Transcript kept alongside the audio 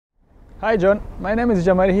Hi John, my name is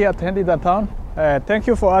Jamari here at Handy Downtown. Thank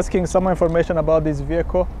you for asking some information about this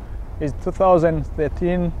vehicle. It's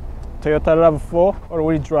 2013 Toyota RAV4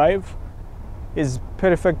 all-wheel drive. It's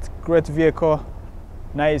perfect, great vehicle,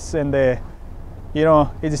 nice, and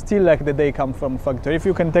it's still like the day come from factory. If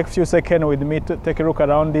you can take a few seconds with me to take a look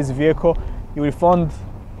around this vehicle, you will find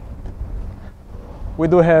we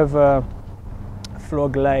do have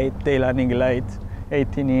fog light, tail landing light,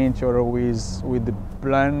 18-inch or with the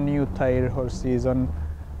brand new tire all season.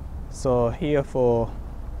 So here for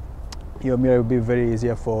your mirror will be very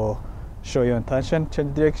easier for show your intention,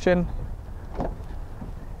 change direction.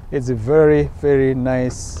 It's a very, very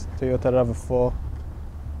nice Toyota RAV4.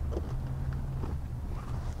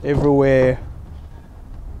 Everywhere,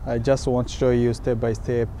 I just want to show you step by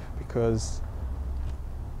step because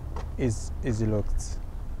it looks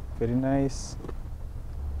very nice.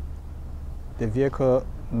 The vehicle,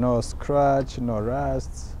 no scratch, no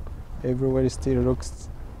rust. Everywhere it still looks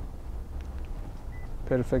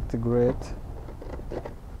perfect, great.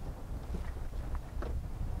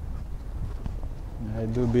 I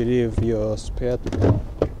do believe your spare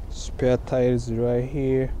tires right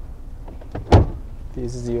here.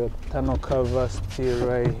 This is your tonneau cover still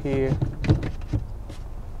right here.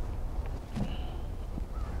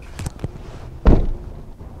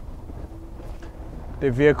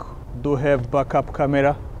 The vehicle do have backup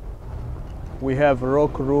camera. We have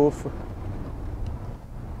rock roof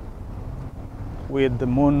with the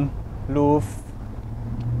moon roof.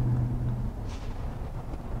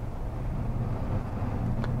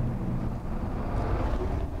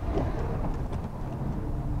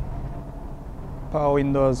 Power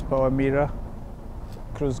windows, power mirror,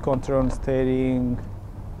 cruise control steering,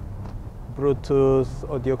 Bluetooth,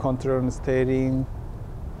 audio control steering.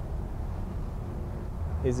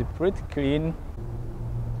 Is pretty clean.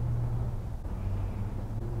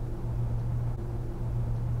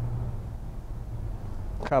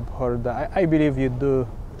 Cup holder. I believe you do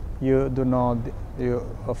know.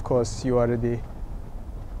 Of course, you already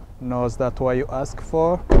knows that what you ask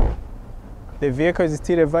for. The vehicle is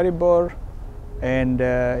still available, and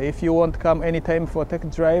if you want to come anytime for tech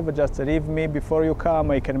drive, just leave me before you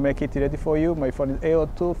come. I can make it ready for you. My phone is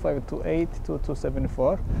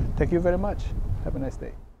 802-528-2274. Thank you very much. Have a nice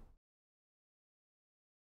day.